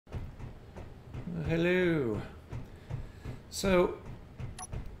hello. So,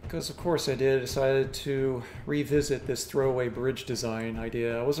 because of course I decided to revisit this throwaway bridge design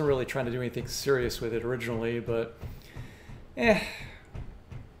idea. I wasn't really trying to do anything serious with it originally, but there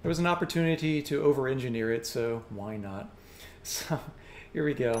was an opportunity to over-engineer it, so why not? So, here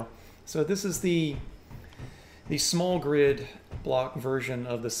we go. So this is the small grid block version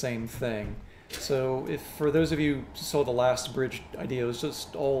of the same thing. So if for those of you who saw the last bridge idea, it was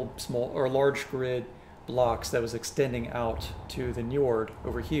just all small or large grid blocks that was extending out to the Njord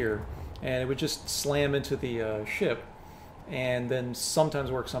over here, and it would just slam into the ship, and then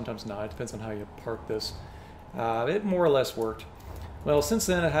sometimes work, sometimes not. It depends on how you park this. It more or less worked. Well, since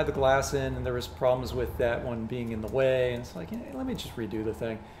then it had the glass in, and there was problems with that one being in the way, and it's like, hey, let me just redo the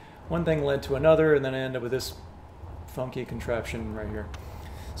thing. One thing led to another, and then I ended up with this funky contraption right here.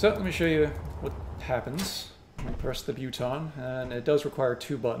 So let me show you what happens. I press the button, and it does require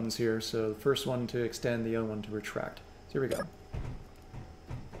two buttons here. So the first one to extend, the other one to retract. So here we go.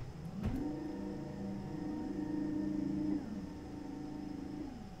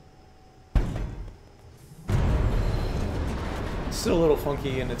 It's still a little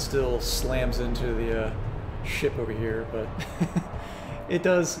funky, and it still slams into the ship over here, but it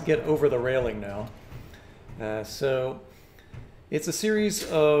does get over the railing now. So it's a series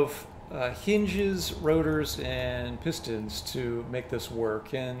of hinges, rotors, and pistons to make this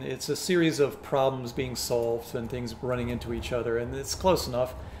work, and it's a series of problems being solved and things running into each other, and it's close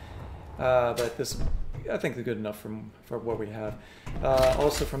enough, but this, I think, is good enough for what we have.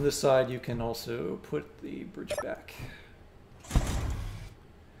 Also from this side you can also put the bridge back.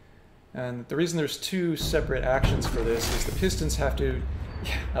 And the reason there's two separate actions for this is the pistons have to,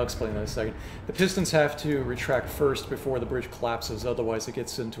 I'll explain that in a second. The pistons have to retract first before the bridge collapses, otherwise it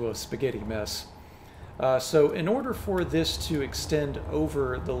gets into a spaghetti mess. So in order for this to extend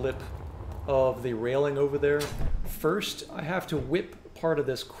over the lip of the railing over there, first I have to whip part of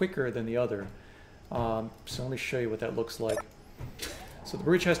this quicker than the other. So let me show you what that looks like. So the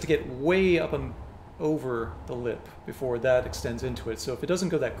bridge has to get way up and over the lip before that extends into it. So if it doesn't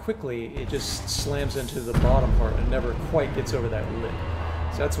go that quickly, it just slams into the bottom part and never quite gets over that lip.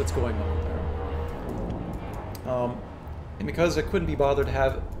 So that's what's going on there. And because I couldn't be bothered to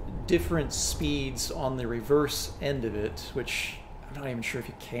have different speeds on the reverse end of it, which I'm not even sure if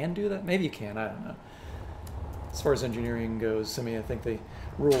you can do that. Maybe you can, I don't know. As far as engineering goes, I mean, I think the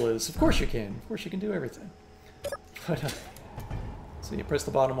rule is, of course you can. Of course you can do everything. But, so you press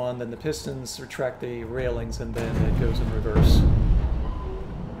the bottom one, then the pistons retract the railings, and then it goes in reverse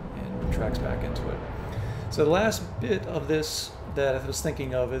and retracts back into it. So the last bit of this that I was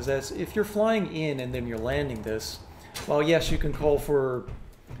thinking of is as if you're flying in and then you're landing this, well, yes, you can call for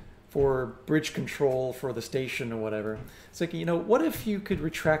bridge control for the station or whatever. It's like, you know, what if you could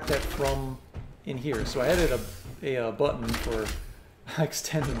retract that from in here? So I added a button for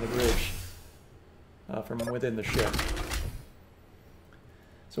extending the bridge from within the ship.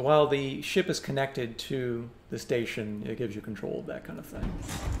 So while the ship is connected to the station, it gives you control of that kind of thing.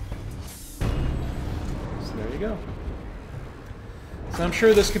 So there you go. So I'm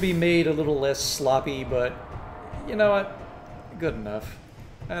sure this could be made a little less sloppy, but you know what? Good enough.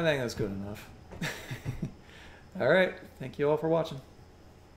 I think that's good enough. All right. Thank you all for watching.